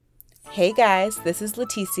Hey guys, this is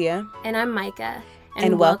Leticia. And I'm Micah.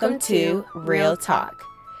 And welcome to Real Talk.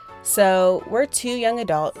 So, we're two young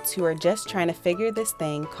adults who are just trying to figure this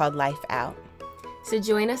thing called life out. So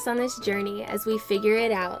join us on this journey as we figure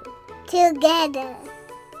it out together.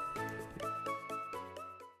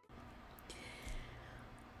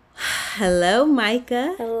 Hello,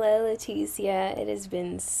 Micah. Hello, Leticia. It has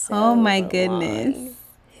been so Oh my long. goodness.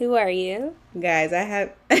 Who are you? Guys,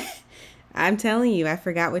 I'm telling you, I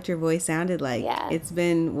forgot what your voice sounded like. Yeah. It's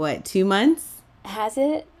been, 2 months? Has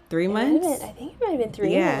it? 3 months? I think it might have been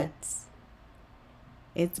 3 months.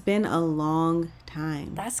 It's been a long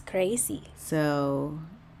time. That's crazy. So,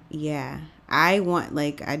 yeah. I want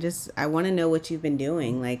to know what you've been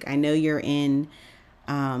doing. Like, I know you're in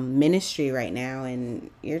ministry right now, and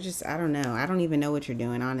you're just, I don't know. I don't even know what you're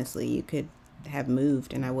doing, honestly. You could have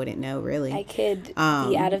moved and I wouldn't know, really. I could be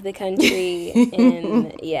out of the country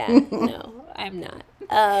and no, I'm not.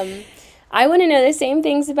 I want to know the same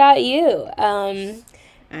things about you.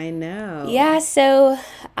 I know. Yeah, so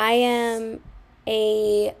I am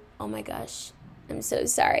oh my gosh, I'm so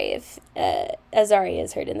sorry if Azaria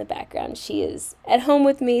is heard in the background. She is at home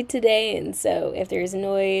with me today, and so if there's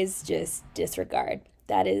noise, just disregard.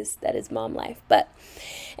 That is mom life. But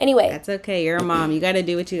anyway. That's okay. You're a mom. You got to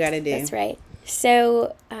do what you got to do. That's right.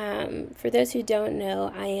 So for those who don't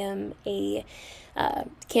know, I am a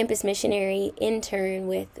campus missionary intern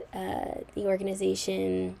with the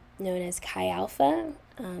organization known as Chi Alpha,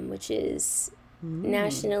 which is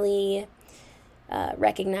nationally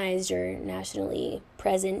recognized or nationally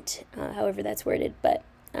present, however that's worded. But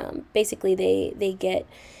basically they get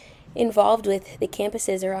involved with the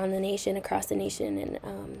campuses around the nation, across the nation,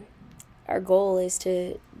 and our goal is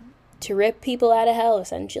to rip people out of hell,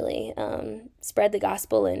 essentially, spread the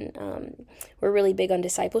gospel, and we're really big on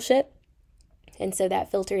discipleship. And so that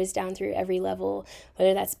filters down through every level,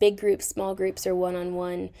 whether that's big groups, small groups, or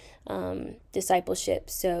one-on-one discipleship.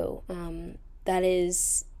 So that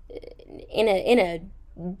is, in a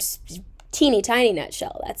teeny tiny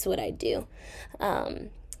nutshell, that's what I do.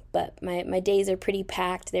 But my days are pretty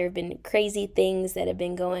packed. There have been crazy things that have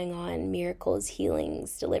been going on, miracles,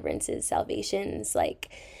 healings, deliverances, salvations, like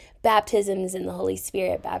baptisms in the Holy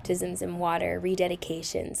Spirit, baptisms in water,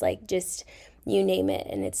 rededications, like just you name it,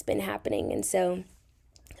 and it's been happening. And so,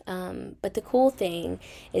 but the cool thing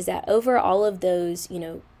is that over all of those,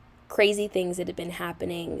 crazy things that have been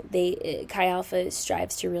happening, Chi Alpha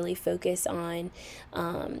strives to really focus on,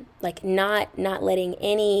 not letting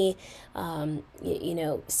any,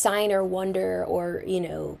 sign or wonder or,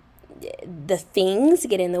 the things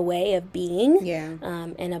get in the way of being,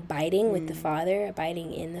 and abiding with the Father,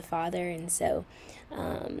 abiding in the Father. And so,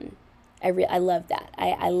 I love that.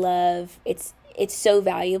 I love, it's so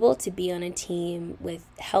valuable to be on a team with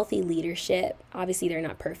healthy leadership. Obviously they're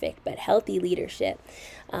not perfect, but healthy leadership,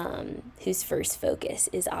 whose first focus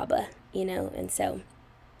is Abba, and so,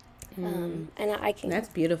 and I can, that's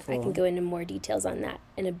beautiful. I can go into more details on that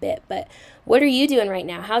in a bit, but what are you doing right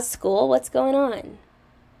now? How's school? What's going on?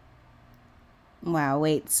 Wow.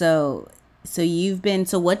 Wait, so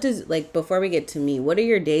what does, before we get to me, what do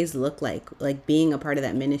your days look like being a part of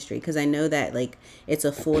that ministry? Because I know that it's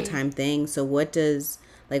a full-time thing. So what does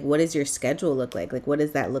your schedule look like? What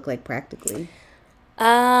does that look like practically?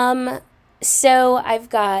 So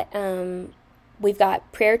we've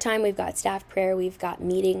got prayer time, we've got staff prayer, we've got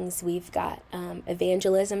meetings, we've got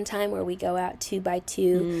evangelism time where we go out 2 by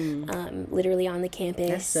 2, literally on the campus.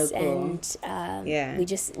 That's so cool.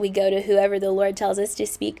 And we go to whoever the Lord tells us to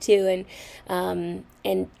speak to,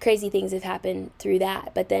 and crazy things have happened through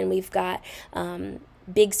that. But then we've got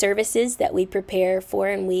big services that we prepare for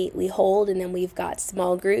and we hold, and then we've got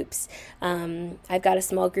small groups. I've got a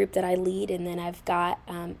small group that I lead, and then I've got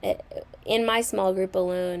in my small group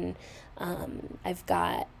alone, I've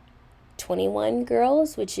got 21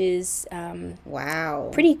 girls, which is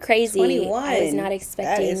wow, pretty crazy. 21. I was not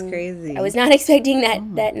expecting. That is crazy. I was not expecting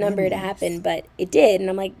that number to happen, but it did, and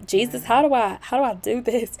I'm like, Jesus, how do I do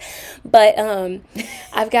this? But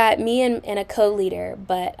I've got me and a co-leader,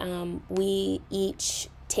 but we each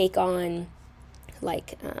take on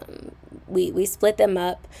we split them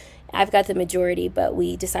up. I've got the majority, but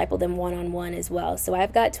we disciple them one-on-one as well. So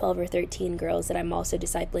I've got 12 or 13 girls that I'm also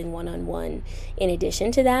discipling one-on-one in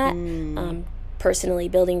addition to that, personally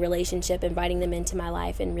building relationship, inviting them into my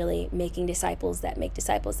life, and really making disciples that make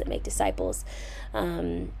disciples that make disciples.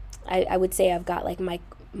 I would say I've got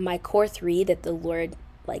my core 3 that the Lord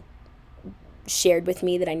shared with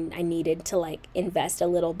me that I needed to invest a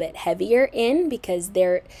little bit heavier in, because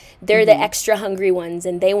they're the extra hungry ones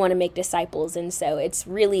and they want to make disciples. And so it's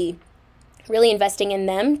really really investing in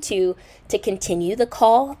them to continue the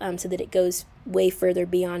call, so that it goes way further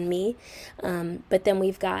beyond me. But then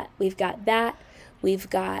we've got that. We've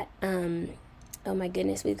got oh my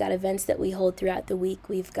goodness, we've got events that we hold throughout the week.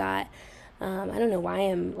 We've got I don't know why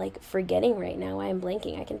I'm like forgetting right now, why I'm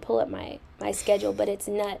blanking. I can pull up my schedule, but it's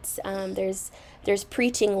nuts. There's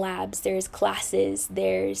preaching labs, there's classes,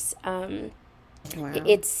 there's Wow.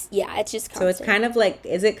 it's just constant. So it's kind of like,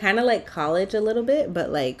 is it kind of like college a little bit, but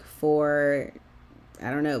like for, I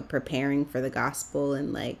don't know, preparing for the gospel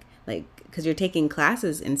and like because you're taking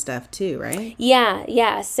classes and stuff too, right?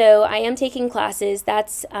 Yeah. So I am taking classes. That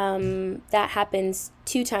happens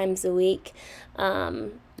 2 times a week.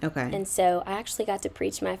 Okay. And so I actually got to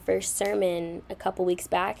preach my first sermon a couple weeks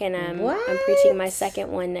back, and I'm preaching my What?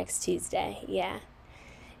 second one next Tuesday.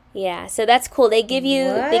 Yeah. So that's cool. They give you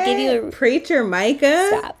a Preacher Micah?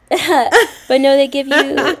 stop. But no, they give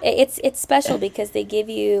you it's special because they give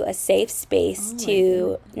you a safe space Oh my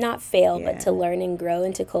to not fail, but to Yeah. learn and grow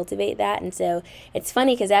and to cultivate that. And so it's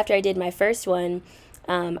funny because after I did my first one,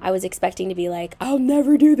 I was expecting to be like, I'll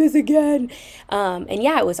never do this again. And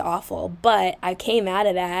yeah, it was awful, but I came out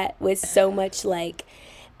of that with so much like,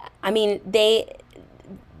 I mean, they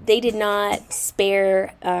did not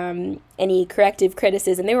spare any corrective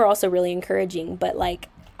criticism. They were also really encouraging, but like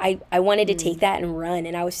I wanted to take that and run,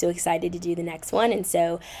 and I was so excited to do the next one. And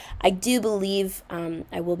so I do believe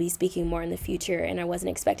I will be speaking more in the future, and I wasn't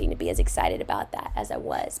expecting to be as excited about that as I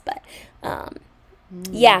was. But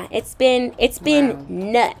yeah, it's been Wow.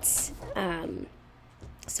 nuts.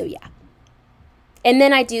 So yeah. And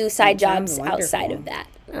then I do side It sounds jobs outside of wonderful.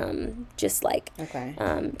 that, just like Okay.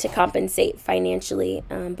 to compensate financially.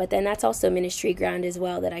 But then that's also ministry ground as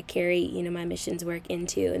well that I carry, my missions work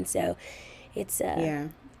into. And so it's Yeah.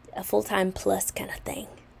 a full-time plus kind of thing.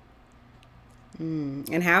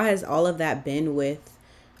 And how has all of that been with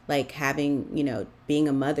like having, being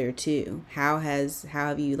a mother too? How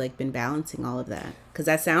have you like been balancing all of that? Because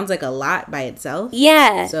that sounds like a lot by itself.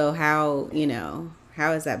 Yeah, So how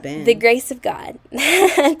has that the been? grace of God.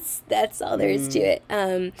 That's all there is to it.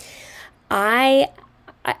 I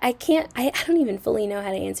I can't I don't even fully know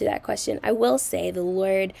how to answer that question. I will say the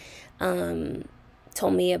Lord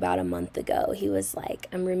told me about a month ago. He was like,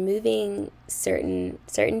 I'm removing certain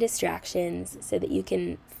distractions so that you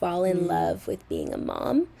can fall in love with being a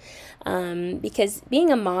mom. Because being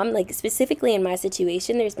a mom, like specifically in my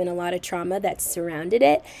situation, there's been a lot of trauma that's surrounded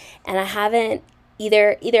it, and I haven't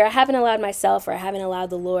either I haven't allowed myself, or I haven't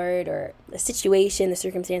allowed the Lord, or the situation, the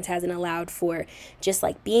circumstance hasn't allowed for just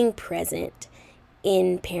like being present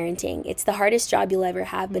in parenting. It's the hardest job you'll ever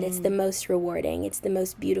have, but it's the most rewarding. It's the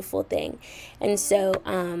most beautiful thing. And so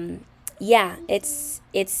yeah, it's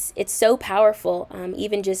so powerful.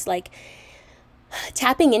 Even just like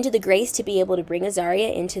tapping into the grace to be able to bring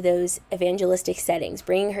Azaria into those evangelistic settings,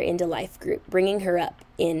 bringing her into life group, bringing her up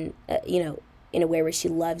in in a way where she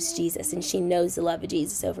loves Jesus and she knows the love of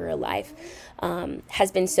Jesus over her life,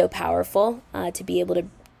 has been so powerful, to be able to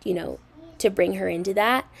to bring her into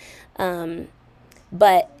that.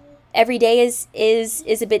 But every day is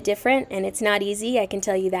a bit different, and it's not easy, I can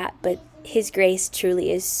tell you that, but his grace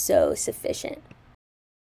truly is so sufficient.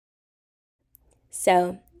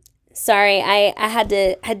 So sorry, I had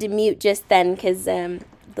to mute just then because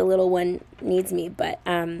the little one needs me. But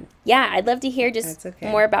yeah, I'd love to hear just That's okay.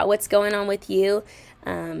 more about what's going on with you.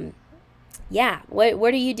 Yeah,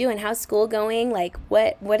 what are you doing? How's school going? Like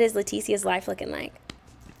what is Leticia's life looking like?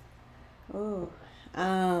 Oh,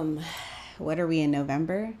 what are we in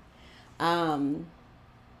November? Um,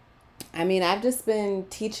 I mean, I've just been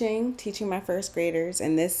teaching my first graders,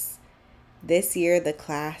 and this year the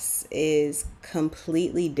class is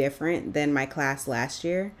completely different than my class last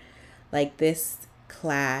year. Like this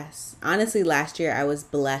class, honestly, last year I was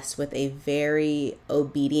blessed with a very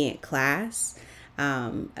obedient class,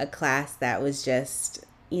 a class that was just,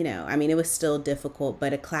 I mean, it was still difficult,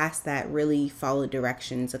 but a class that really followed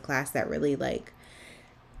directions, a class that really like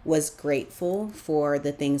was grateful for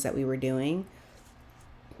the things that we were doing.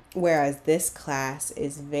 Whereas this class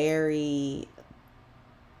is very,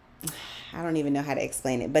 I don't even know how to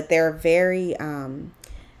explain it, but they're very,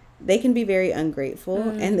 they can be very ungrateful,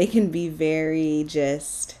 and they can be very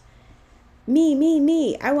just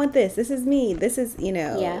me. I want this. This is me. This is,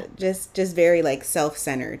 Yeah. just very like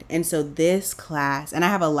self-centered. And so this class, and I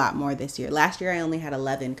have a lot more this year. Last year I only had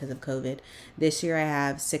 11 because of COVID. This year I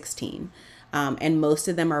have 16. And most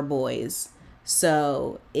of them are boys.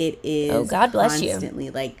 So it Oh, is God bless you. constantly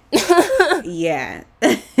like, yeah.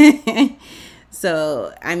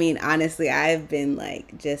 So, I mean, honestly, I've been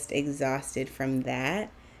like just exhausted from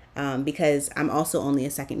that. because I'm also only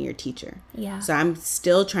a second year teacher. Yeah. So I'm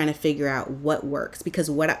still trying to figure out what works, because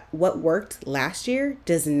what worked last year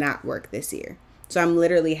does not work this year. So I'm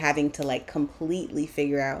literally having to like completely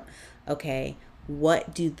figure out, okay,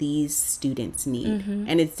 what do these students need?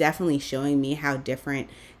 And it's definitely showing me how different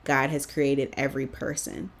God has created every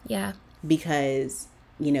person. Yeah. Because,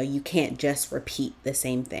 you know, you can't just repeat the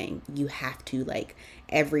same thing. You have to, like,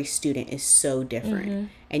 every student is so different,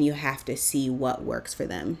 and you have to see what works for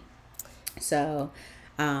them. So,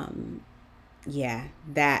 yeah,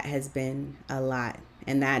 that has been a lot.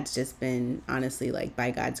 And that's just been honestly like by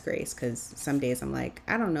God's grace, because some days I'm like,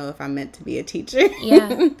 I don't know if I'm meant to be a teacher.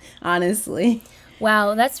 Yeah. Honestly.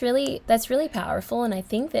 Wow, that's really powerful. And I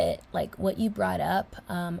think that like what you brought up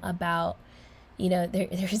about, you know,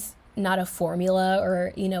 there's not a formula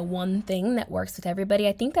or, you know, one thing that works with everybody.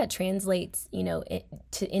 I think that translates, you know,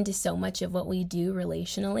 into so much of what we do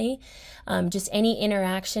relationally. Just any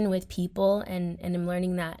interaction with people, and I'm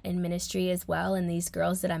learning that in ministry as well. And these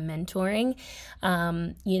girls that I'm mentoring,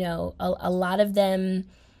 you know, a lot of them,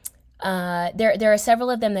 there are several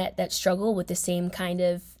of them that struggle with the same kind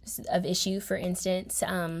of issue, for instance,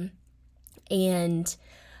 and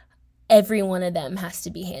every one of them has to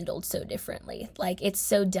be handled so differently. Like, it's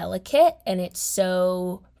so delicate and it's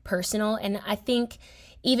so personal. And I think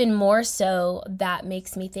even more so, that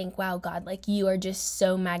makes me think, wow, God, like you are just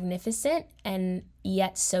so magnificent and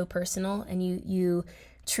yet so personal. And you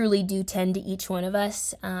truly do tend to each one of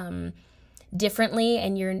us differently.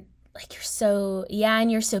 And you're so,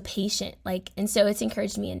 and you're so patient. Like, and so it's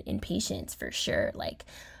encouraged me in patience for sure. Like,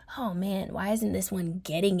 oh man, why isn't this one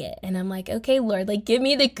getting it? And I'm like, okay, Lord, like give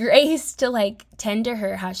me the grace to like tend to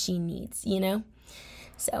her how she needs, you know?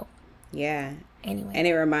 So, yeah. Anyway. And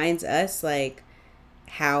it reminds us like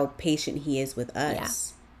how patient he is with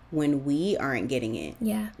us when we aren't getting it.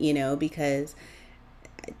 Yeah. You know, because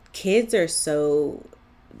kids are so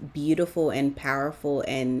beautiful and powerful,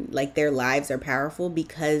 and like their lives are powerful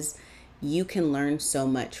because you can learn so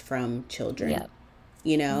much from children. Yep.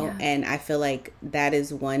 You know, and I feel like that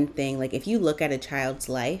is one thing. Like, if you look at a child's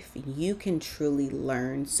life, you can truly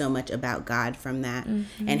learn so much about God from that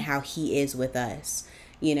and how he is with us,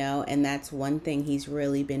 you know, and that's one thing he's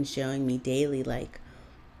really been showing me daily. Like,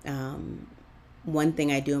 one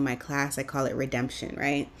thing I do in my class, I call it redemption,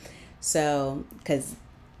 right? So, because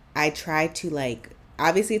I try to like,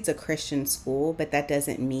 obviously it's a Christian school, but that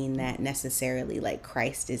doesn't mean that necessarily like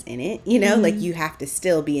Christ is in it, you know, like you have to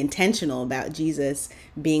still be intentional about Jesus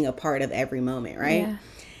being a part of every moment, right?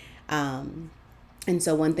 Yeah. And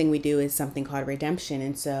so one thing we do is something called redemption.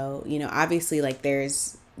 And so, you know, obviously like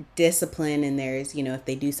there's discipline, and there's, you know, if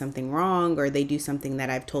they do something wrong or they do something that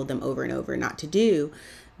I've told them over and over not to do,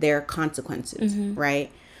 there are consequences,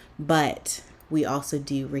 right? But we also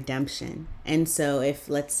do redemption. And so if,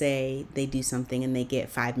 let's say, they do something and they get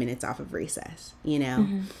 5 minutes off of recess, you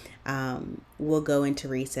know, we'll go into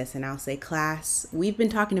recess and I'll say, class, we've been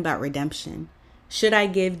talking about redemption. Should I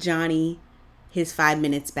give Johnny his 5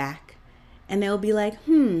 minutes back? And they'll be like,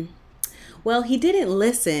 well, he didn't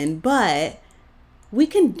listen, but we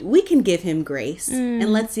can give him grace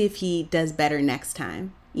and let's see if he does better next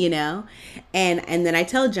time. You know, and then I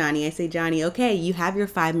tell Johnny, I say, Johnny, okay, you have your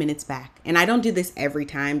 5 minutes back. And I don't do this every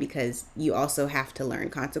time because you also have to learn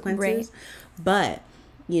consequences. Right. But,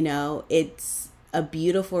 you know, it's a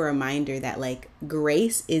beautiful reminder that like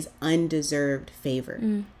grace is undeserved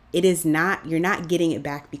favor. It is not, you're not getting it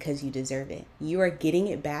back because you deserve it. You are getting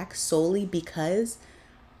it back solely because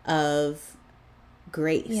of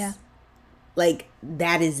grace. Yeah. Like,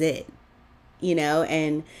 that is it, you know?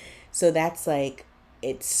 And so that's like,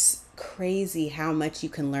 it's crazy how much you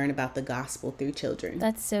can learn about the gospel through children.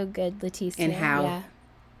 That's so good, Leticia. And how,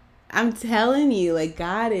 I'm telling you, like,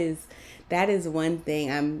 that is one thing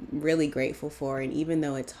I'm really grateful for. And even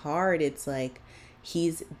though it's hard, it's like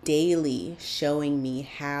he's daily showing me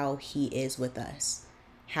how he is with us,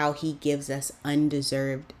 how he gives us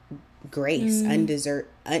undeserved grace,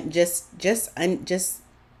 just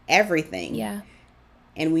everything. Yeah.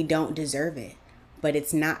 And we don't deserve it. But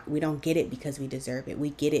it's not, we don't get it because we deserve it.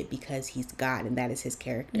 We get it because he's God and that is his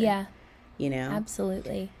character. Yeah. You know?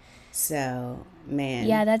 Absolutely. So, man.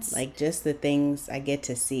 Yeah, that's like just the things I get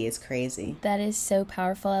to see is crazy. That is so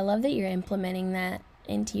powerful. I love that you're implementing that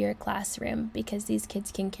into your classroom because these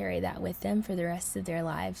kids can carry that with them for the rest of their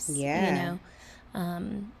lives. Yeah.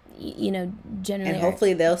 You know, generally. And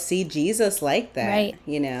hopefully they'll see Jesus like that. Right.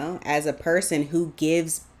 You know, as a person who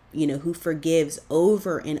gives, you know, who forgives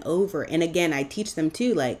over and over. And again, I teach them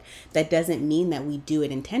too, like, that doesn't mean that we do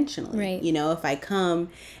it intentionally. Right. You know, if I come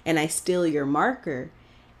and I steal your marker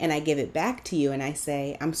and I give it back to you and I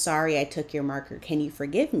say, I'm sorry I took your marker. Can you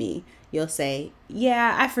forgive me? You'll say,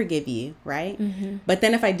 yeah, I forgive you, right? Mm-hmm. But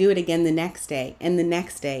then if I do it again the next day and the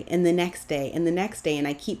next day and the next day and the next day and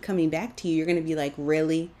I keep coming back to you, you're going to be like,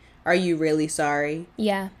 really? Are you really sorry?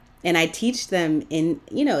 Yeah. And I teach them in,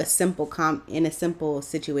 a simple in a simple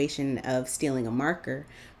situation of stealing a marker,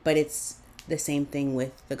 but it's the same thing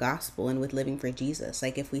with the gospel and with living for Jesus.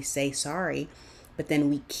 Like if we say sorry, but then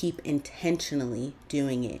we keep intentionally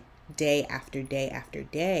doing it day after day after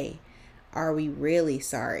day, are we really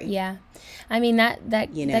sorry? Yeah. I mean, that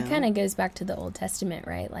You that know? kind of goes back to the Old Testament,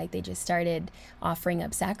 right? Like they just started offering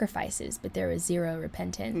up sacrifices, but there was zero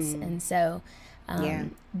repentance. And so Yeah.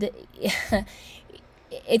 the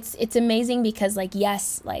it's amazing because like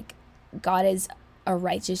yes, like God is a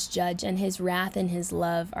righteous judge and his wrath and his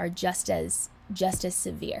love are just as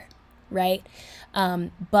severe, right?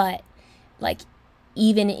 But like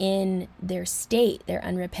even in their state, their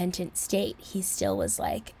unrepentant state, he still was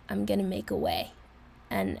like, I'm gonna make a way.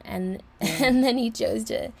 And and then he chose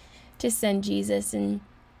to send Jesus. And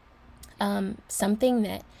something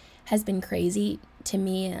that has been crazy to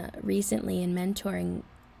me recently in mentoring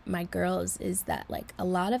my girls is that like a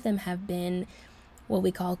lot of them have been what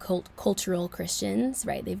we call cultural Christians,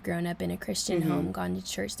 right? They've grown up in a Christian home, gone to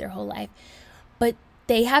church their whole life, but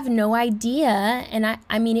they have no idea. And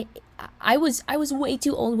I mean, I was way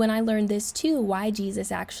too old when I learned this too, why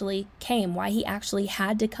Jesus actually came, why he actually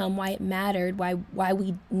had to come, why it mattered, why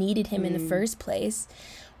we needed him in the first place,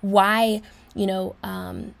 why,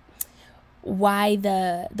 why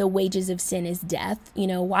the wages of sin is death,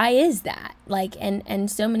 why is that? Like, and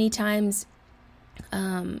so many times,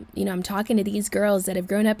 I'm talking to these girls that have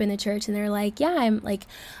grown up in the church and they're like, yeah,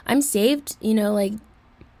 I'm saved, like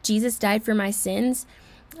Jesus died for my sins.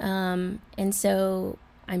 And so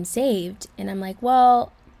I'm saved. And I'm like,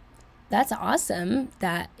 well, that's awesome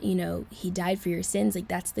that, he died for your sins. Like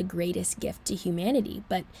that's the greatest gift to humanity.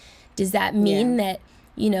 But does that mean that,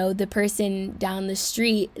 the person down the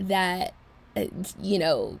street that,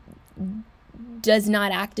 does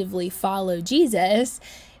not actively follow Jesus,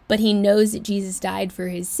 but he knows that Jesus died for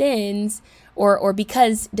his sins, or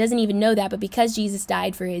because doesn't even know that, but because Jesus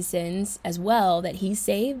died for his sins as well, that he's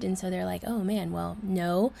saved? And so they're like, oh man, well,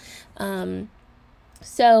 no.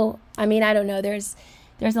 So, I mean, I don't know. There's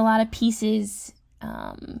a lot of pieces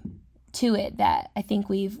to it that I think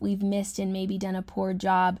we've missed and maybe done a poor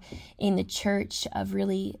job in the church of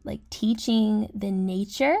really like teaching the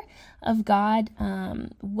nature of God,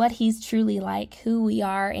 what he's truly like, who we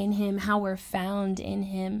are in him, how we're found in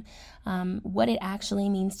him, what it actually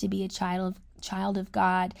means to be a child of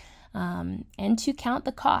God, and to count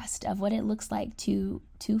the cost of what it looks like to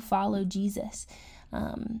follow Jesus.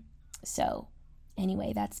 So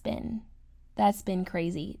anyway, that's been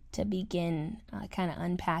crazy to begin kind of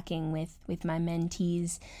unpacking with my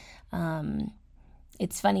mentees.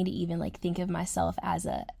 It's funny to even like think of myself as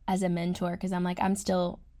a mentor, because I'm like, I'm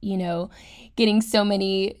still, getting so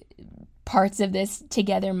many parts of this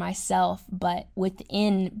together myself, but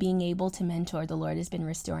within being able to mentor, the Lord has been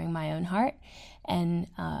restoring my own heart and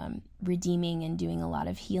redeeming and doing a lot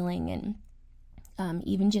of healing, and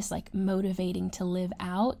even just like motivating to live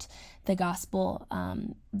out the gospel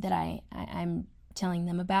that I'm telling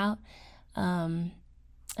them about. And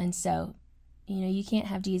so, you can't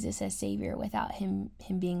have Jesus as Savior without him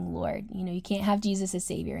being Lord. You can't have Jesus as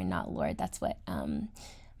Savior and not Lord. That's what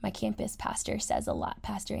my campus pastor says a lot,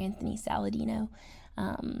 Pastor Anthony Saladino.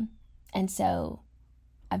 And so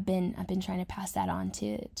I've been trying to pass that on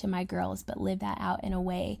to my girls, but live that out in a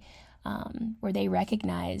way where they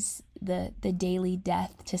recognize the daily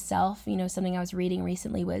death to self. Something I was reading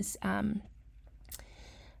recently was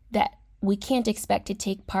that we can't expect to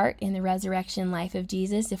take part in the resurrection life of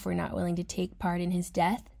Jesus if we're not willing to take part in his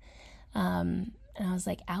death. And I was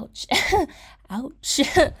like, ouch, ouch.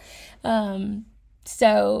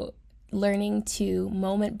 So learning to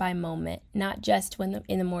moment by moment, not just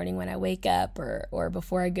in the morning when I wake up or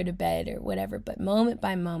before I go to bed or whatever, but moment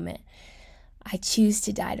by moment, I choose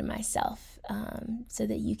to die to myself so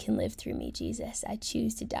that you can live through me, Jesus. I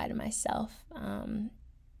choose to die to myself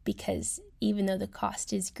because even though the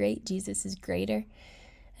cost is great, Jesus is greater.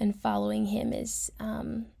 And following him is,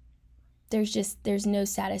 there's no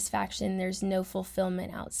satisfaction, there's no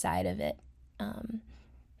fulfillment outside of it.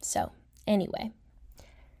 So anyway,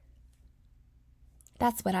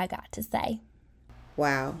 that's what I got to say.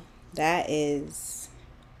 Wow. That is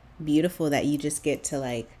beautiful that you just get to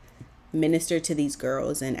like minister to these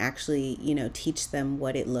girls and actually, teach them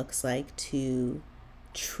what it looks like to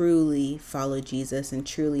truly follow Jesus and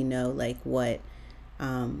truly know like what,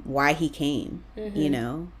 why he came,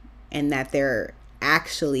 and that they're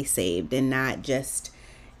actually saved and not just,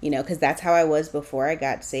 because that's how I was before I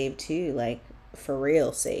got saved too, like for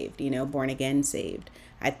real saved, born again saved.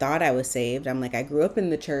 I thought I was saved. I'm like, I grew up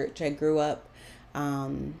in the church. I grew up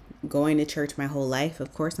going to church my whole life.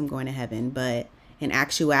 Of course, I'm going to heaven. But in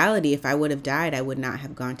actuality, if I would have died, I would not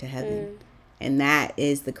have gone to heaven. And that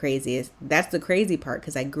is the craziest. That's the crazy part,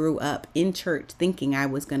 because I grew up in church thinking I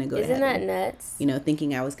was going to go to Isn't heaven. that nuts?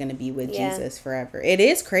 Thinking I was going to be with Yeah. Jesus forever. It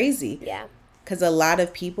is crazy. Yeah. Because a lot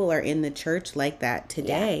of people are in the church like that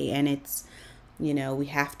today. And it's, we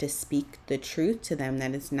have to speak the truth to them,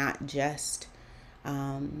 that it's not just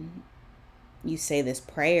you say this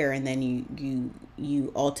prayer and then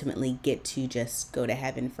you ultimately get to just go to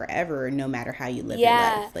heaven forever, no matter how you live your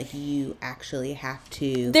life. Like, you actually have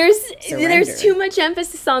to surrender. There's too much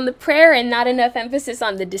emphasis on the prayer and not enough emphasis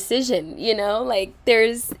on the decision, like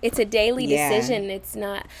it's a daily decision. It's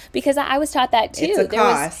not, because I was taught that too. It's a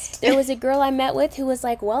cost. There was a girl I met with who was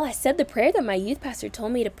like, well, I said the prayer that my youth pastor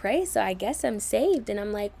told me to pray, so I guess I'm saved. And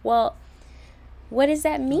I'm like, well, what does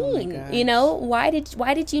that mean? Why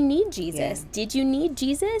did you need Jesus? Yeah. Did you need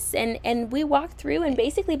Jesus? And we walked through, and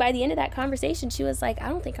basically by the end of that conversation, she was like, I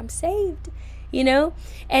don't think I'm saved, And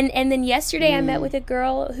then yesterday I met with a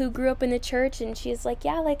girl who grew up in the church, and she's like,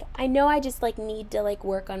 yeah, like, I know I just like need to like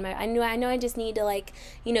work on I know I just need to like,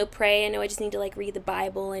 pray. I know I just need to like read the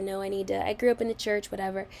Bible. I grew up in the church,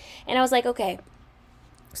 whatever. And I was like, okay,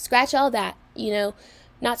 scratch all that,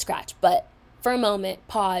 not scratch, but for a moment,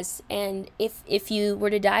 pause, and if you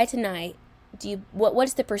were to die tonight,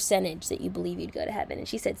 what's the percentage that you believe you'd go to heaven? And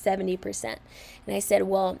she said 70%. And I said,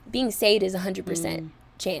 well, being saved is 100%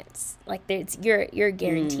 chance. Like, you're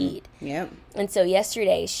guaranteed. Yep. And so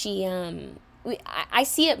yesterday she I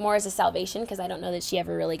see it more as a salvation, because I don't know that she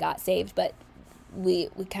ever really got saved, but we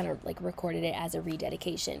kind of like recorded it as a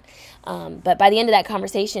rededication. But by the end of that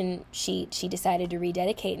conversation, she decided to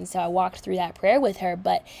rededicate. And so I walked through that prayer with her,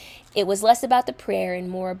 but it was less about the prayer and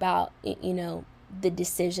more about, the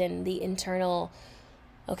decision, the internal,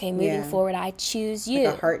 okay, moving forward, I choose you.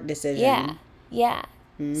 Like a heart decision. Yeah. Yeah.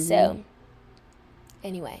 Mm-hmm. So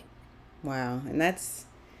anyway. Wow. And that's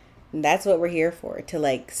what we're here for, to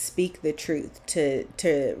like speak the truth,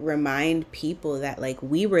 to remind people that like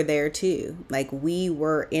we were there too. Like, we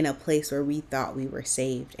were in a place where we thought we were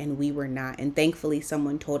saved and we were not. And thankfully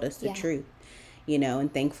someone told us the truth,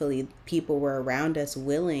 and thankfully people were around us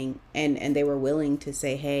willing, and they were willing to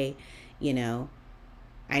say, hey,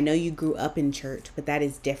 I know you grew up in church, but that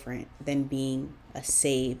is different than being a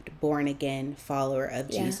saved, born again follower of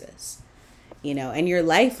Jesus. And your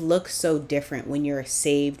life looks so different when you're a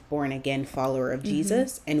saved, born again follower of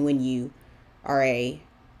Jesus, and when you are a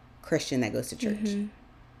Christian that goes to church.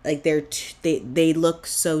 Like, they look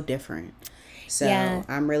so different. So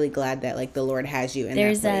I'm really glad that like the Lord has you in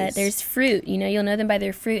that place. There's fruit. You'll know them by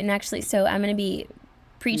their fruit. And actually, so I'm going to be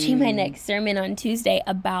preaching my next sermon on Tuesday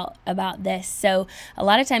about this. So a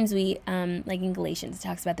lot of times we like in Galatians, it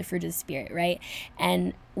talks about the fruit of the Spirit, right?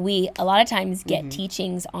 And we a lot of times get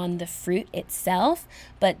teachings on the fruit itself,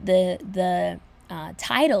 but the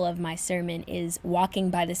title of my sermon is Walking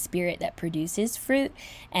by the Spirit that Produces Fruit,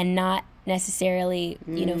 and not necessarily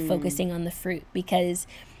focusing on the fruit, because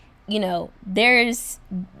there's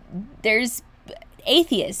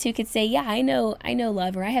atheists who could say, yeah, I know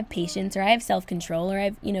love, or I have patience, or I have self-control, or I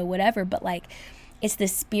have, whatever, but like, it's the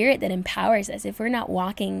Spirit that empowers us. If we're not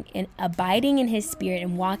walking and abiding in His Spirit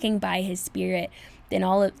and walking by His Spirit, then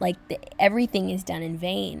all of everything is done in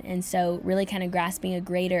vain. And so really kind of grasping a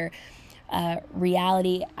greater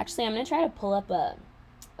reality. Actually, I'm going to try to pull up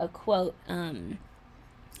a quote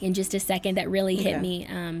in just a second that really hit me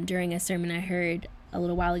during a sermon I heard a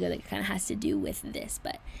little while ago that kind of has to do with this.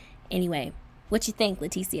 But anyway, what you think,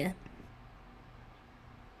 Leticia?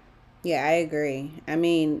 Yeah, I agree. I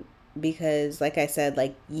mean, because like I said,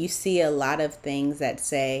 like, you see a lot of things that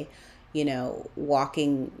say,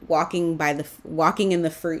 walking in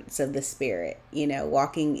the fruits of the Spirit,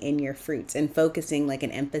 walking in your fruits, and focusing like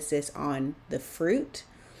an emphasis on the fruit.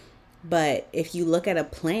 But if you look at a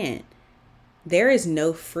plant, there is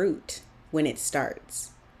no fruit when it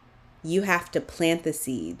starts. You have to plant the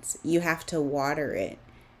seeds. You have to water it.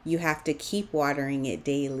 You have to keep watering it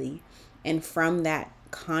daily. And from that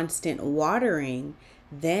constant watering,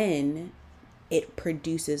 then it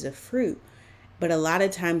produces a fruit. But a lot of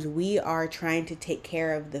times we are trying to take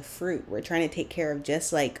care of the fruit. We're trying to take care of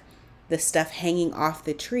just like the stuff hanging off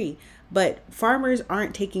the tree. But farmers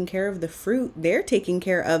aren't taking care of the fruit. They're taking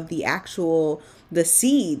care of the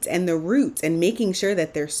seeds and the roots, and making sure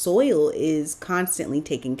that their soil is constantly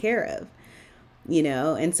taken care of,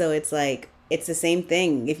 And so it's like, it's the same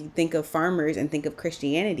thing. If you think of farmers and think of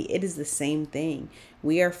Christianity, it is the same thing.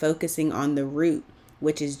 We are focusing on the root,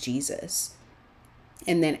 which is Jesus.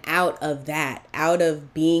 And then out of that, out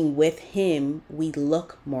of being with him, we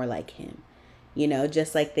look more like him. You know,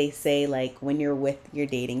 just like they say, like when you're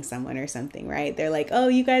dating someone or something, right? They're like, oh,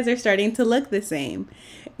 you guys are starting to look the same,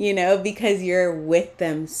 you know, because you're with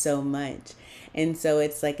them so much. And so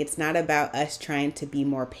it's like, it's not about us trying to be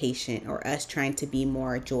more patient or us trying to be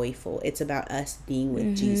more joyful. It's about us being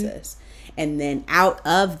with Jesus. And then out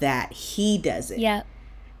of that, he does it, Yeah.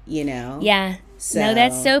 you know? Yeah. No,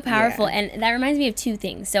 that's So, so powerful. yeah. And that reminds me of two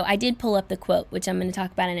things. So I did pull up the quote, which I'm going to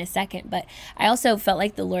talk about in a second, but I also felt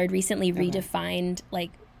like the Lord recently Okay. redefined like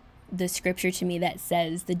the scripture to me that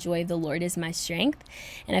says the joy of the Lord is my strength.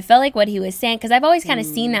 And I felt like what he was saying, because I've always kind of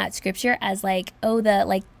seen that scripture as like, oh,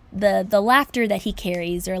 the laughter that he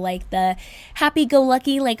carries, or like the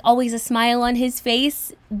happy-go-lucky, like always a smile on his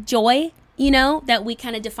face, joy, you know, that we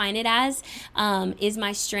kind of define it as, is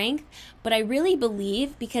my strength. But I really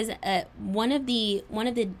believe, because one of the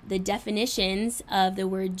definitions of the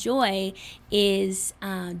word joy is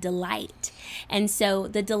delight. And so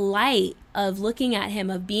the delight of looking at him,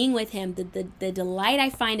 of being with him, the delight I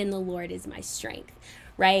find in the Lord is my strength,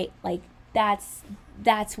 right? Like that's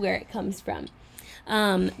where it comes from.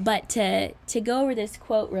 But to go over this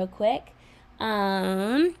quote real quick,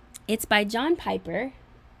 it's by John Piper,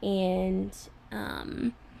 and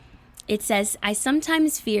it says, I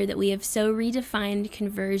sometimes fear that we have so redefined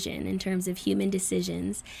conversion in terms of human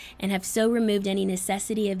decisions and have so removed any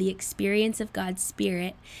necessity of the experience of God's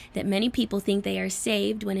Spirit that many people think they are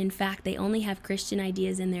saved when in fact they only have Christian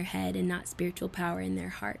ideas in their head and not spiritual power in their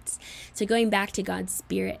hearts. So going back to God's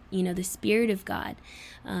Spirit, you know, the Spirit of God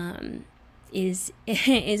is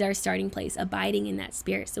our starting place, abiding in that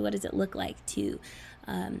Spirit. So what does it look like to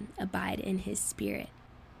abide in his Spirit?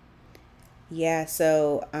 Yeah,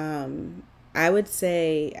 so I would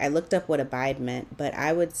say, I looked up what abide meant, but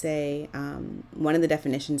I would say one of the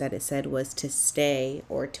definitions that it said was to stay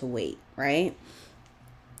or to wait, right?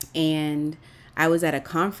 And I was at a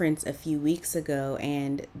conference a few weeks ago,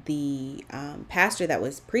 and the pastor that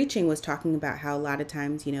was preaching was talking about how a lot of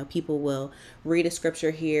times, you know, people will read a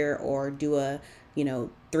scripture here or do a,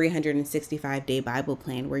 365-day Bible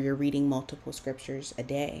plan where you're reading multiple scriptures a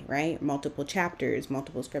day, right? Multiple chapters,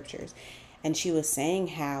 multiple scriptures. And she was saying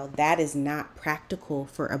how that is not practical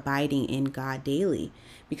for abiding in God daily,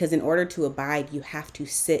 because in order to abide, you have to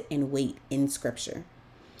sit and wait in scripture.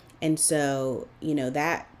 And so,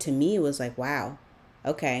 that to me was like, wow,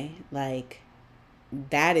 okay, like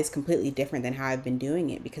that is completely different than how I've been doing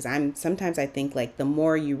it, because sometimes I think like the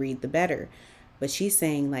more you read, the better. But she's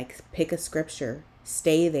saying like pick a scripture,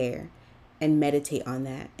 stay there and meditate on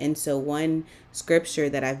that. And so one scripture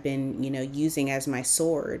that I've been, using as my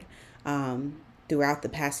sword throughout the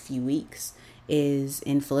past few weeks is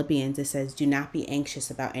in Philippians. It says, do not be anxious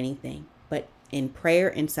about anything, but in prayer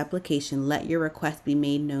and supplication, let your requests be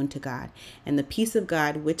made known to God. And the peace of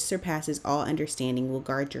God, which surpasses all understanding, will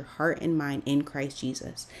guard your heart and mind in Christ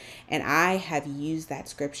Jesus. And I have used that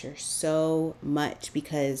scripture so much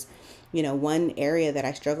because, one area that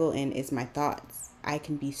I struggle in is my thoughts. I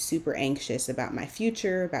can be super anxious about my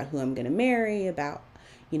future, about who I'm going to marry, about,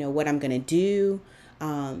 what I'm going to do.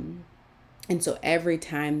 And so every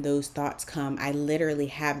time those thoughts come, I literally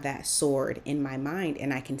have that sword in my mind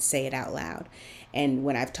and I can say it out loud. And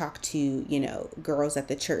when I've talked to, girls at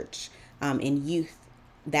the church, in youth,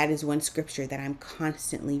 that is one scripture that I'm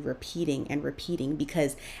constantly repeating and repeating,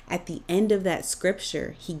 because at the end of that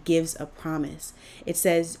scripture, he gives a promise. It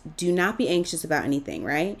says, do not be anxious about anything,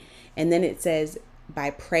 right? And then it says,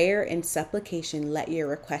 by prayer and supplication, let your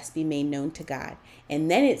requests be made known to God. And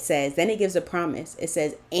then it gives a promise. It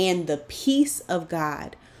says, and the peace of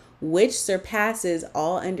God, which surpasses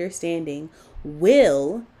all understanding,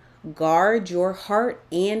 will guard your heart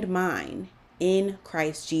and mind in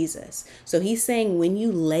Christ Jesus. So he's saying, when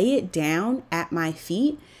you lay it down at my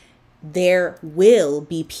feet, there will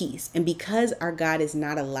be peace. And because our God is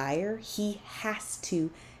not a liar, he has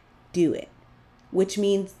to do it, which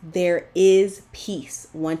means there is peace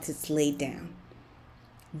once it's laid down.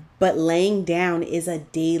 But laying down is a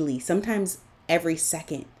daily, sometimes every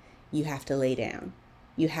second you have to lay down.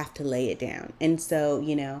 You have to lay it down. And so,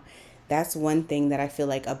 that's one thing that I feel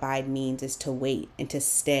like abide means, is to wait and to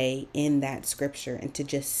stay in that scripture and to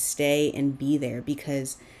just stay and be there.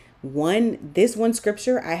 Because this one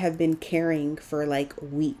scripture I have been carrying for like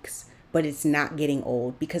weeks, but it's not getting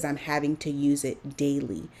old because I'm having to use it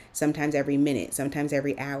daily. Sometimes every minute, sometimes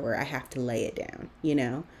every hour, I have to lay it down,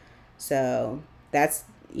 So that's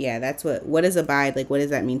what is abide? Like, what does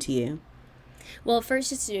that mean to you? Well, first,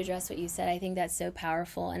 just to address what you said, I think that's so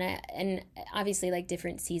powerful, and obviously, like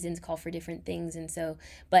different seasons call for different things, and so,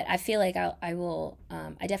 but I feel like I will,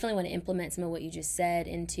 I definitely want to implement some of what you just said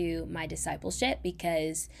into my discipleship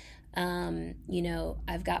because,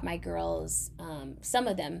 I've got my girls, some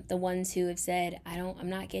of them, the ones who have said, I'm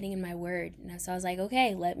not getting in my word, and so I was like,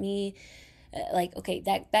 okay, let me. Okay,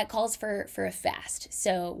 that calls for a fast.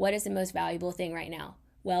 So, what is the most valuable thing right now?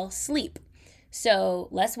 Well, sleep. So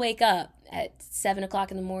let's wake up at 7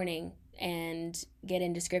 o'clock in the morning and get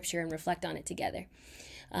into scripture and reflect on it together.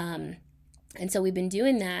 Um, and so we've been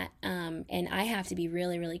doing that. And I have to be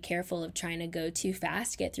really, really careful of trying to go too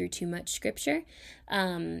fast, get through too much scripture.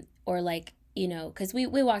 Or like, because we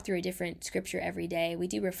walk through a different scripture every day. We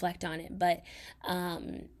do reflect on it, but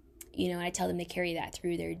I tell them to carry that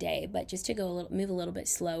through their day, but just to move a little bit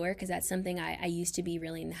slower, because that's something I used to be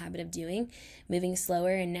really in the habit of doing, moving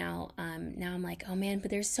slower. And now I'm like, oh man,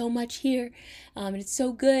 but there's so much here, and it's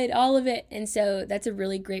so good, all of it. And so that's a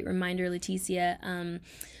really great reminder, Leticia.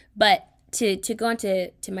 But to go on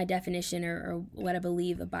to my definition or what I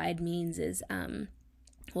believe abide means is,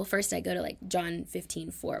 well, first I go to like John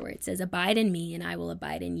 15:4, where it says, abide in me and I will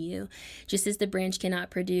abide in you. Just as the branch cannot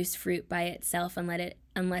produce fruit by itself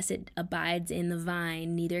unless it abides in the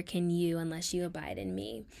vine, neither can you unless you abide in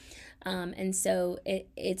me. And so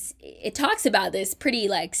it talks about this pretty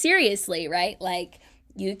like seriously, right? Like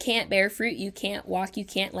you can't bear fruit, you can't walk, you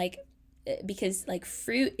can't because like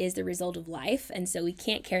fruit is the result of life, and so we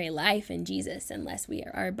can't carry life in Jesus unless we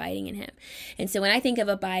are abiding in him. And so when I think of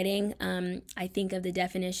abiding, I think of the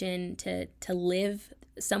definition to live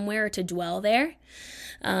somewhere or to dwell there.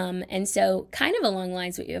 And so kind of along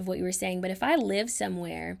lines of what you were saying, but if I live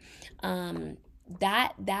somewhere,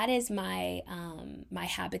 that is my my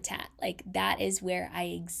habitat. Like that is where I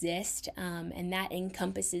exist, and that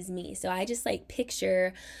encompasses me. So I just like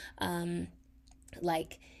picture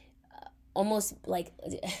like almost like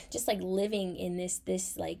just like living in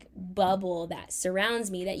this like bubble that surrounds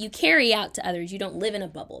me, that you carry out to others. You don't live in a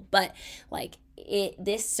bubble, but like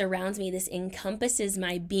this surrounds me, this encompasses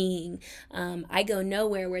my being. I go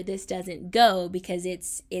nowhere where this doesn't go, because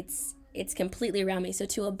it's completely around me. So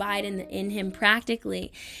to abide in him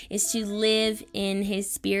practically is to live in his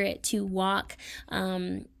spirit, to walk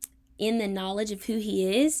in the knowledge of who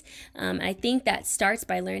he is. I think that starts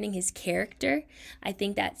by learning his character. I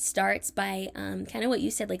think that starts by kind of what you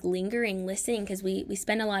said, like lingering, listening, because we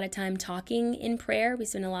spend a lot of time talking in prayer. We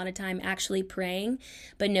spend a lot of time actually praying,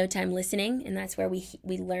 but no time listening. And that's where we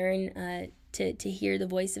learn to hear the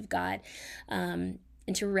voice of God. And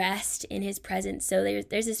to rest in his presence. So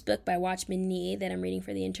there's this book by Watchman Nee that I'm reading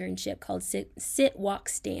for the internship called Sit, Walk,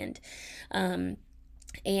 Stand.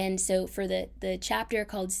 And so for the chapter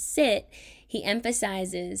called Sit, he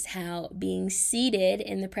emphasizes how being seated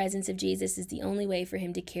in the presence of Jesus is the only way for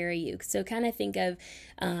him to carry you. So kind of think of,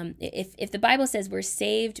 if the Bible says we're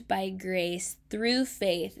saved by grace through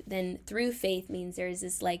faith, then through faith means there's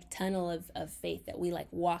this like tunnel of faith that we like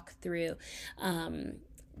walk through,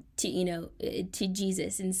 to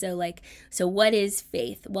Jesus. And so what is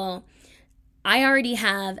faith? Well, I already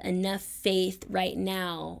have enough faith right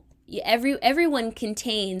now. Everyone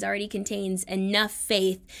already contains enough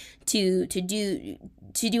faith to do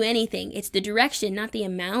anything. It's the direction, not the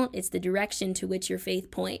amount. It's the direction to which your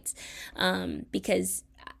faith points. Because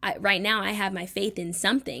right now I have my faith in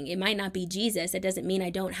something. It might not be Jesus. It doesn't mean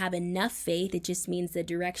I don't have enough faith. It just means the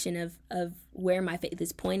direction of where my faith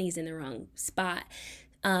is pointing is in the wrong spot.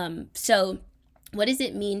 So what does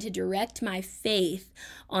it mean to direct my faith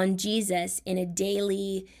on Jesus in a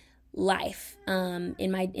daily life,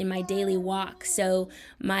 in my daily walk? So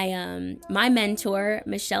my mentor,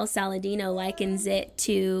 Michelle Saladino, likens it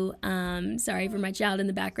to, sorry for my child in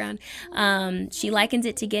the background, she likens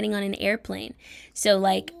it to getting on an airplane. So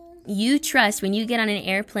like, you trust, when you get on an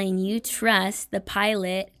airplane, you trust the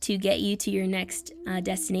pilot to get you to your next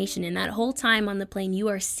destination. And that whole time on the plane, you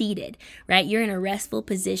are seated, right? You're in a restful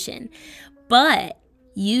position. But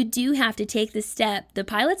you do have to take the step. The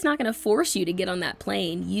pilot's not going to force you to get on that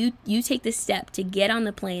plane. You take the step to get on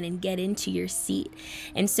the plane and get into your seat.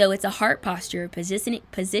 And so it's a heart posture,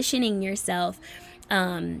 positioning yourself,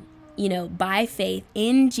 by faith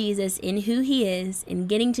in Jesus, in who he is, and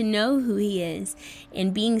getting to know who he is,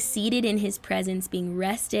 and being seated in his presence, being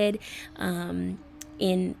rested,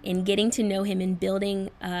 in getting to know him, and building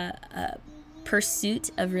a pursuit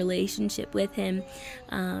of relationship with him,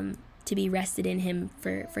 to be rested in him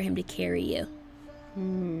for him to carry you.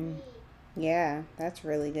 Yeah, that's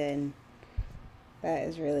really good. That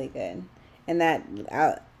is really good. And that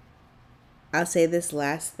I'll say this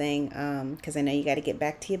last thing, because I know you got to get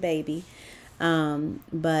back to your baby.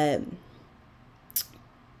 But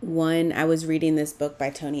One, I was reading this book by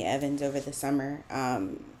Tony Evans over the summer.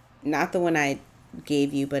 Not the one I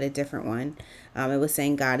gave you, but a different one. It was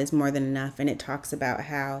saying God is more than enough, and it talks about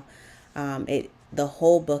how it the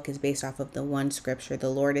whole book is based off of the one scripture: "The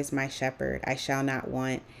Lord is my shepherd; I shall not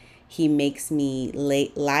want. He makes me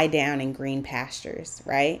lie down in green pastures."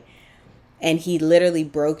 Right, and he literally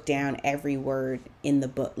broke down every word in the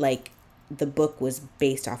book. Like the book was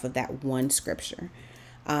based off of that one scripture.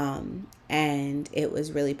 And it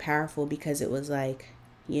was really powerful because it was like,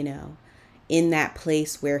 you know, in that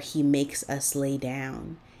place where he makes us lay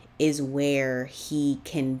down is where he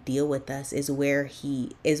can deal with us, is where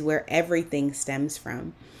everything stems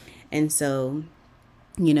from. And so,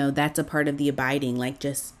 you know, that's a part of the abiding, like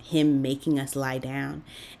just him making us lie down.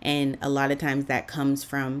 And a lot of times that comes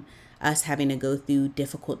from us having to go through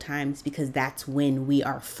difficult times, because that's when we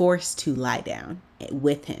are forced to lie down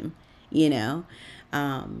with him, you know.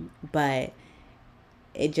 But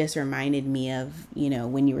it just reminded me of, you know,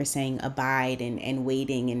 when you were saying abide and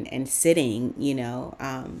waiting and sitting, you know,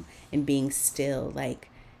 and being still, like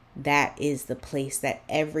that is the place that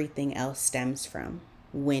everything else stems from,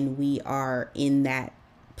 when we are in that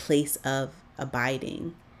place of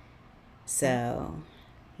abiding. So,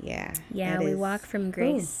 yeah, Yeah, that we is, walk from whew,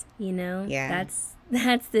 grace, you know. yeah,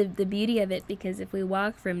 That's the beauty of it, because if we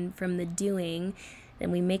walk from the doing, then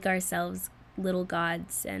we make ourselves little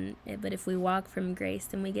gods, and but if we walk from grace,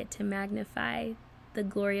 then we get to magnify the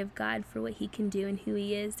glory of God for what he can do and who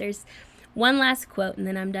he is. There's one last quote and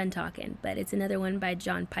then I'm done talking, but it's another one by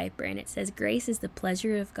John Piper, and it says, "Grace is the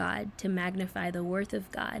pleasure of God to magnify the worth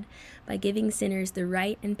of God by giving sinners the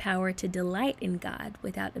right and power to delight in God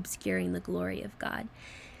without obscuring the glory of God."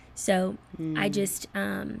 So I just,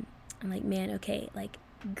 I'm like, man, okay, like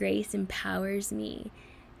grace empowers me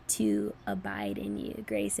to abide in you.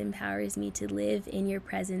 Grace empowers me to live in your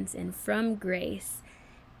presence. And from grace,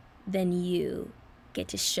 then you get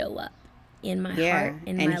to show up in my yeah. heart,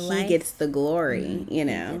 in And my he life. gets the glory, you He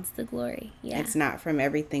know. gets the glory. Yeah. It's not from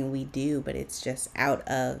everything we do, but it's just out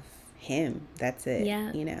of him. That's it,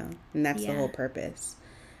 Yeah. you know, and that's the Yeah. whole purpose.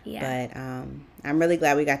 Yeah. But I'm really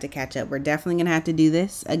glad we got to catch up. We're definitely gonna have to do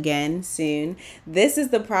this again soon. This is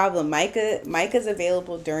the problem. Micah's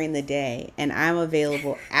available during the day, and I'm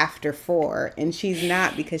available after 4, and she's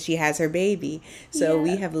not, because she has her baby. So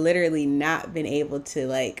we Yeah. have literally not been able to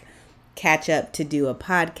like catch up to do a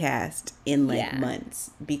podcast in like Yeah. months,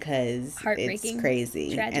 because it's Heartbreaking.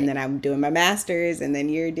 crazy. And then Tragic. I'm doing my master's, and then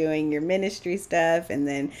you're doing your ministry stuff, and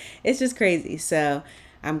then it's just crazy. So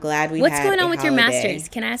I'm glad we What's had going a on with your holiday. masters?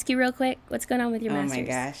 Can I ask you real quick? What's going on with your Oh my masters?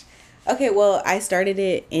 gosh. Okay, well, I started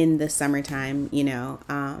it in the summertime, you know.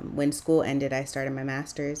 When school ended, I started my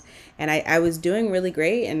master's, and I was doing really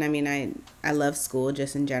great. And I mean, I love school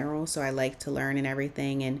just in general, so I like to learn and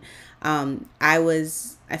everything. And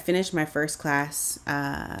I finished my first class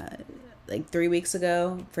like 3 weeks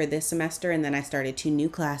ago for this semester, and then I started 2 new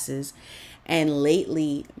classes. And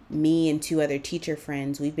lately, me and 2 other teacher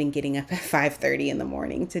friends, we've been getting up at 5:30 in the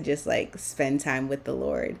morning to just like spend time with the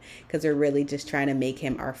Lord, because we're really just trying to make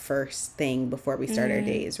him our first thing before we start our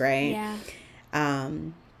days, right? Yeah.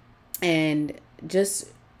 Um, and just,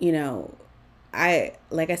 you know,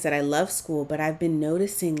 like I said, I love school, but I've been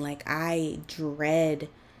noticing like I dread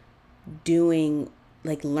doing,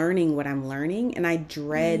 like learning what I'm learning, and I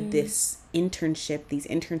dread these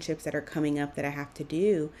internships that are coming up that I have to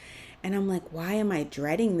do. And I'm like, why am I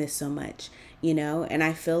dreading this so much? You know, and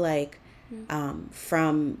I feel like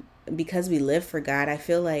from because we live for God, I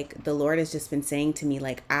feel like the Lord has just been saying to me,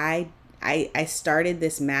 like, I started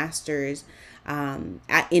this master's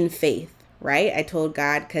in faith, right? I told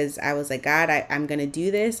God, because I was like, God, I'm going to do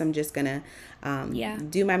this. I'm just going to Yeah.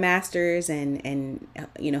 do my master's and,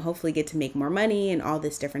 you know, hopefully get to make more money and all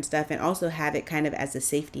this different stuff. And also have it kind of as a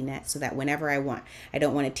safety net, so that whenever I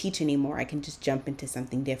don't want to teach anymore, I can just jump into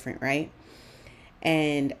something different, right?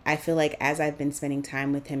 And I feel like as I've been spending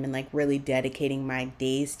time with him and like really dedicating my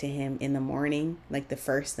days to him in the morning, like the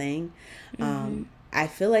first thing, I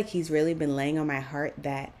feel like he's really been laying on my heart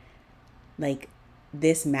that like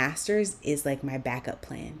this master's is like my backup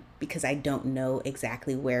plan, because I don't know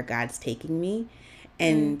exactly where God's taking me.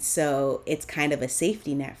 And so it's kind of a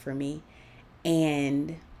safety net for me.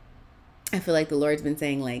 And I feel like the Lord's been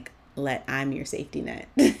saying, like, I'm your safety net.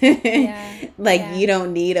 Yeah. Like, Yeah. you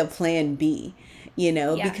don't need a plan B, you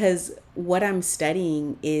know, Yeah. because what I'm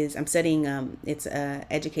studying it's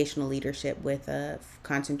educational leadership with a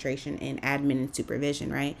concentration in admin and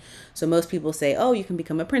supervision, right? So most people say, oh, you can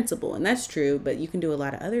become a principal, and that's true, but you can do a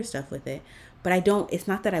lot of other stuff with it. But it's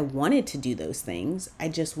not that I wanted to do those things. I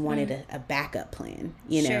just wanted a backup plan,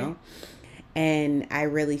 you Sure. know? And I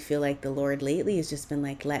really feel like the Lord lately has just been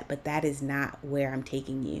like, but that is not where I'm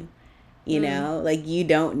taking you. You know, like you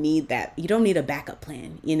don't need that. You don't need a backup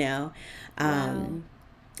plan, you know? Wow.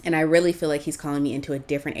 And I really feel like he's calling me into a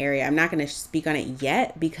different area. I'm not going to speak on it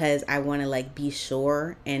yet because I want to like be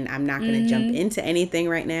sure, and I'm not going to jump into anything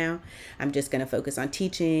right now. I'm just going to focus on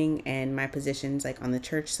teaching and my positions like on the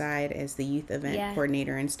church side as the youth event Yeah.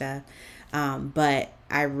 coordinator and stuff. But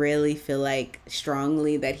I really feel like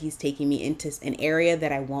strongly that he's taking me into an area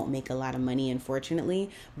that I won't make a lot of money, unfortunately,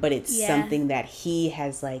 but it's Yeah. something that he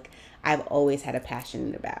has like, I've always had a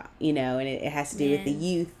passion about, you know, and it has to do with the Man.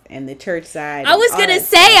 youth and the church side I and was all gonna that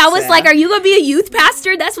say, stuff. I was like, So, are you gonna be a youth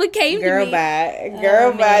pastor? That's what came to girl, me. bye. Oh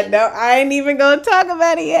Girl, bye. man. No, I ain't even going to talk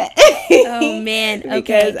about it yet. Oh man.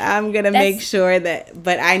 Because Okay. I'm going to make That's sure that,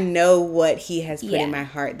 but I know what he has put in yeah. my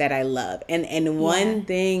heart that I love. And Yeah. one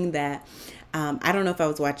thing that, I don't know if I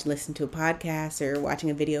was listening to a podcast or watching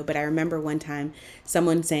a video, but I remember one time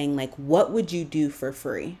someone saying like, what would you do for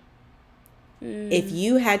free? If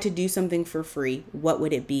you had to do something for free, what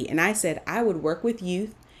would it be? And I said, I would work with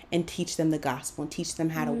youth and teach them the gospel and teach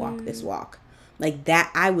them how to walk this walk. Like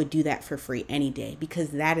that, I would do that for free any day because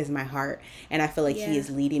that is my heart. And I feel like he Yeah.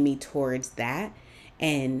 is leading me towards that.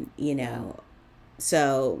 And, you Wow. know,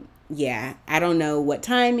 so yeah, I don't know what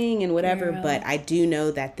timing and whatever, but Girl. I do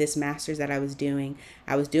know that this master's that I was doing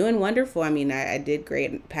wonderful. I mean, I did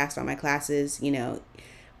great and passed all my classes, you know,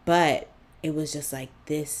 but it was just like,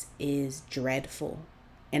 this is dreadful.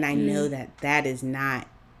 And I know that that is not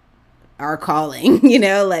our calling, you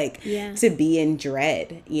know, like Yeah. to be in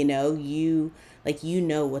dread, you know, you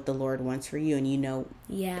know what the Lord wants for you and you know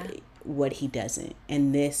Yeah. what he doesn't.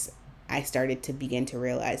 And this, I started to begin to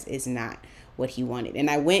realize is not what he wanted. And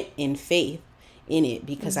I went in faith in it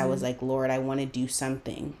because I was like, Lord, I want to do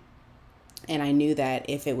something. And I knew that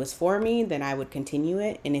if it was for me, then I would continue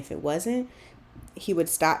it. And if it wasn't, he would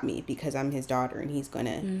stop me because I'm his daughter and he's going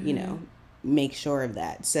to, you know, make sure of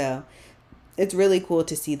that. So it's really cool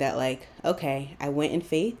to see that, like, okay, I went in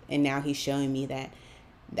faith and now he's showing me that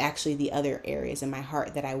actually the other areas in my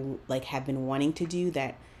heart that I like have been wanting to do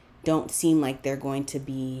that don't seem like they're going to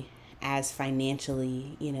be as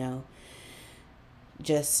financially, you know,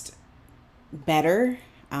 just better,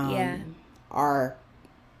 Yeah. are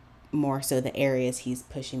more so the areas he's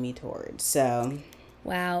pushing me towards. So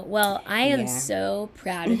Wow. Well, I am yeah. so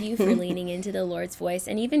proud of you for leaning into the Lord's voice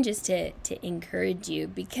and even just to encourage you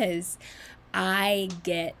because I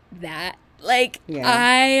get that. Like Yeah.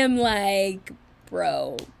 I am like,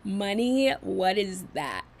 bro, money, what is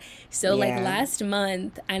that? So like Yeah. last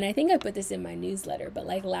month, and I think I put this in my newsletter, but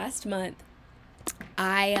like last month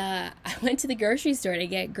I went to the grocery store to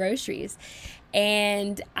get groceries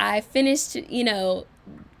and I finished, you know,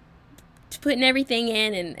 putting everything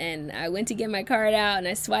in and I went to get my card out and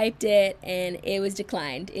I swiped it and it was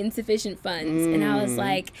declined, insufficient funds. And I was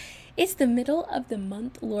like, it's the middle of the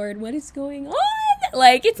month, Lord, what is going on?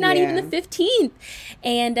 Like it's not even the Yeah. 15th.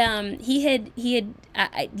 And he had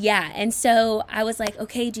yeah. And so I was like,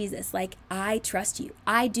 okay, Jesus, like I trust you.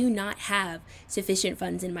 I do not have sufficient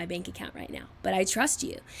funds in my bank account right now, but I trust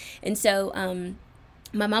you. And so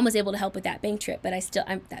my mom was able to help with that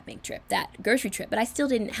that grocery trip, but I still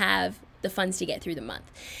didn't have the funds to get through the month.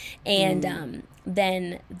 And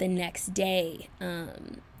then the next day,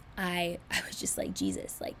 I was just like,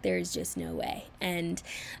 Jesus, like there's just no way. And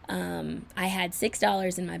I had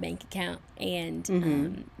 $6 in my bank account,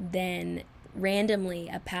 and then randomly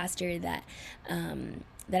a pastor that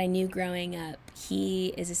I knew growing up,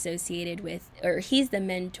 he is associated with, or he's the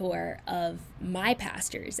mentor of my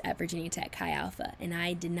pastors at Virginia Tech Chi Alpha, and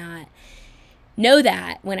I did not know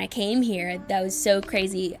that when I came here. That was so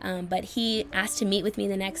crazy. But he asked to meet with me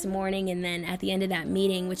the next morning, and then at the end of that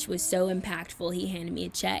meeting, which was so impactful, he handed me a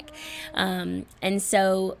check. And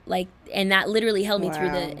so like, and that literally held me through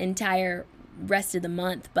Wow. the entire rest of the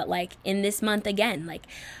month. But like in this month again, like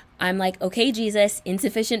I'm like, okay, Jesus,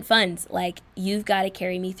 insufficient funds, like you've got to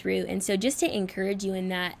carry me through. And so just to encourage you in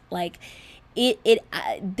that, like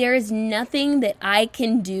there is nothing that I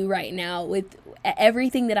can do right now with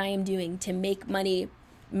everything that I am doing to make money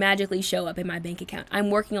magically show up in my bank account. I'm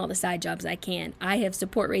working all the side jobs I can. I have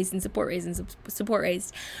support raised,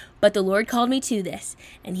 but the Lord called me to this,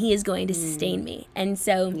 and he is going to sustain me. And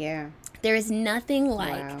so Yeah. there is nothing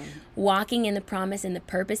like Wow. walking in the promise and the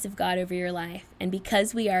purpose of God over your life. And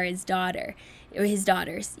because we are his daughter or his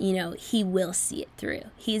daughters, you know, he will see it through.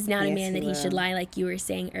 He's not a Yes, man that he he should will. lie, like you were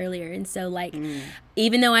saying earlier. And so like,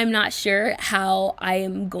 even though I'm not sure how I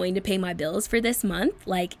am going to pay my bills for this month,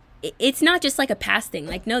 like it's not just like a past thing.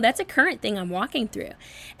 Like, no, that's a current thing I'm walking through.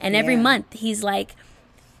 And every Yeah. month he's like,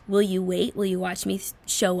 will you wait? Will you watch me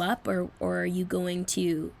show up, or are you going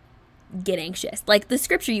to get anxious? Like the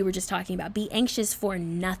scripture you were just talking about, be anxious for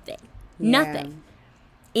nothing. Yeah. Nothing.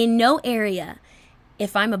 In no area,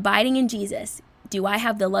 if I'm abiding in Jesus, do I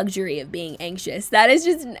have the luxury of being anxious. That is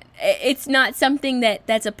just, it's not something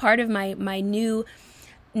that's a part of my new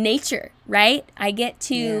nature, right? I get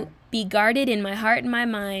to be guarded in my heart and my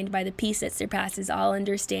mind by the peace that surpasses all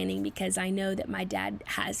understanding, because I know that my dad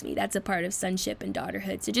has me. That's a part of sonship and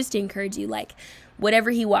daughterhood. So just to encourage you, like,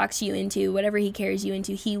 whatever he walks you into, whatever he carries you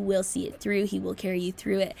into, he will see it through. He will carry you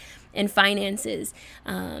through it. And finances,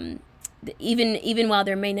 even while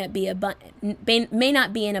there may not be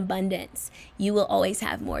in abundance, you will always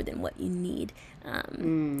have more than what you need.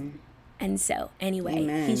 And so, anyway,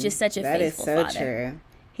 Amen. He's just such a faithful Father. That is so true.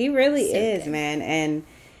 He really is, good. Man, and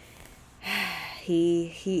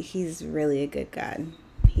he's really a good God.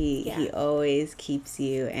 He always keeps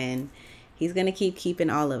you, and he's gonna keep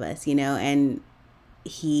keeping all of us, and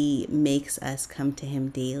he makes us come to him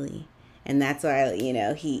daily, and that's why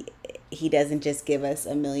he doesn't just give us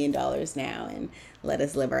 $1 million now and let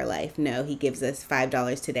us live our life. No, he gives us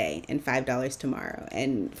 $5 today and $5 tomorrow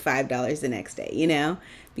and $5 the next day,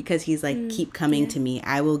 because he's like, keep coming to me.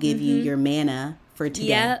 I will give you your manna for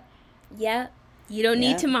today. Yep. You don't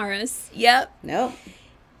need tomorrow's. Yep. Nope.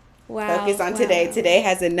 Wow. Focus on today. Today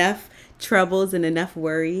has enough troubles and enough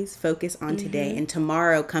worries. Focus on today. And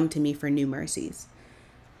tomorrow come to me for new mercies.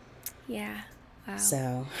 Yeah. Wow.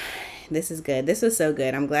 So this is good. This was so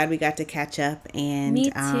good. I'm glad we got to catch up. And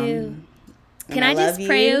me too. Can I just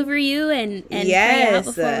pray over you and pray out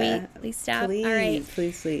before we stop? Please, all right.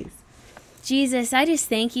 Please. Jesus, I just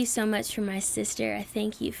thank you so much for my sister. I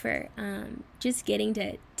thank you for just getting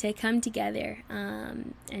to come together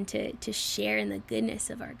and to share in the goodness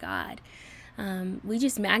of our God. We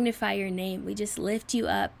just magnify your name. We just lift you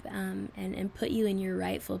up and put you in your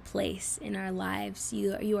rightful place in our lives.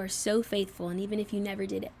 You are so faithful, and even if you never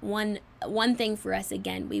did one thing for us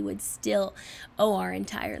again, we would still owe our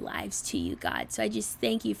entire lives to you, God. So I just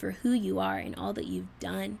thank you for who you are and all that you've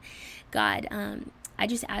done, God. I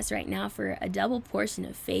just ask right now for a double portion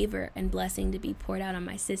of favor and blessing to be poured out on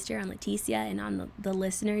my sister, on Leticia, and on the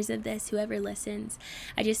listeners of this, whoever listens.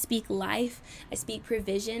 I just speak life. I speak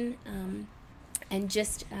provision. And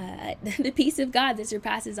just the peace of God that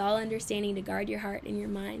surpasses all understanding to guard your heart and your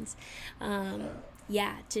minds.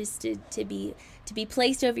 Just to be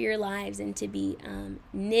placed over your lives and to be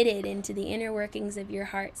knitted into the inner workings of your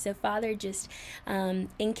heart. So, Father, just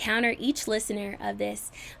encounter each listener of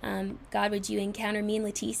this. God, would you encounter me and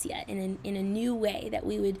Leticia in a new way, that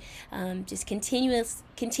we would just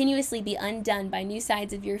continuously be undone by new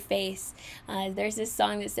sides of your face. There's this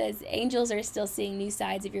song that says, angels are still seeing new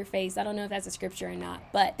sides of your face. I don't know if that's a scripture or not,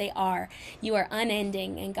 but they are. You are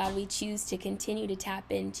unending, and God, we choose to continue to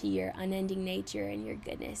tap into your unending nature and your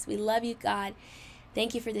goodness. We love you, God.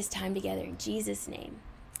 Thank you for this time together. In Jesus' name,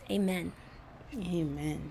 amen. Amen.